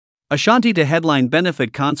Ashanti to headline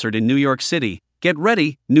benefit concert in New York City. Get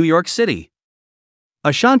ready, New York City.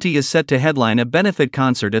 Ashanti is set to headline a benefit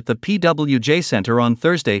concert at the pwjcenter on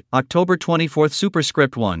Thursday, October 24.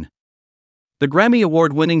 Superscript 1. The Grammy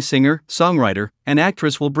Award-winning singer, songwriter, and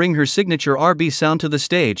actress will bring her signature R&B sound to the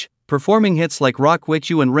stage, performing hits like Rock With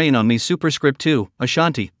You and Rain on Me. Superscript 2.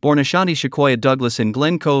 Ashanti, born Ashanti Shakoya Douglas in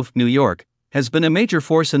Glen Cove, New York, has been a major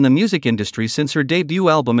force in the music industry since her debut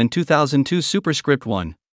album in 2002. Superscript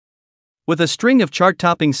 1. With a string of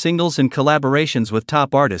chart-topping singles and collaborations with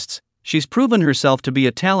top artists, she's proven herself to be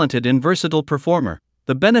a talented and versatile performer.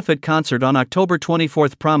 The benefit concert on October 24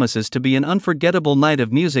 promises to be an unforgettable night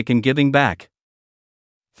of music and giving back.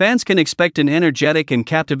 Fans can expect an energetic and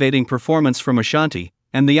captivating performance from Ashanti,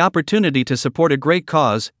 and the opportunity to support a great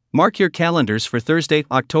cause. Mark your calendars for Thursday,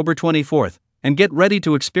 October 24, and get ready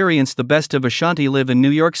to experience the best of Ashanti live in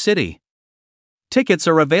New York City. Tickets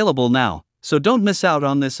are available now, so don't miss out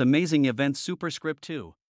on this amazing event. Superscript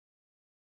 2.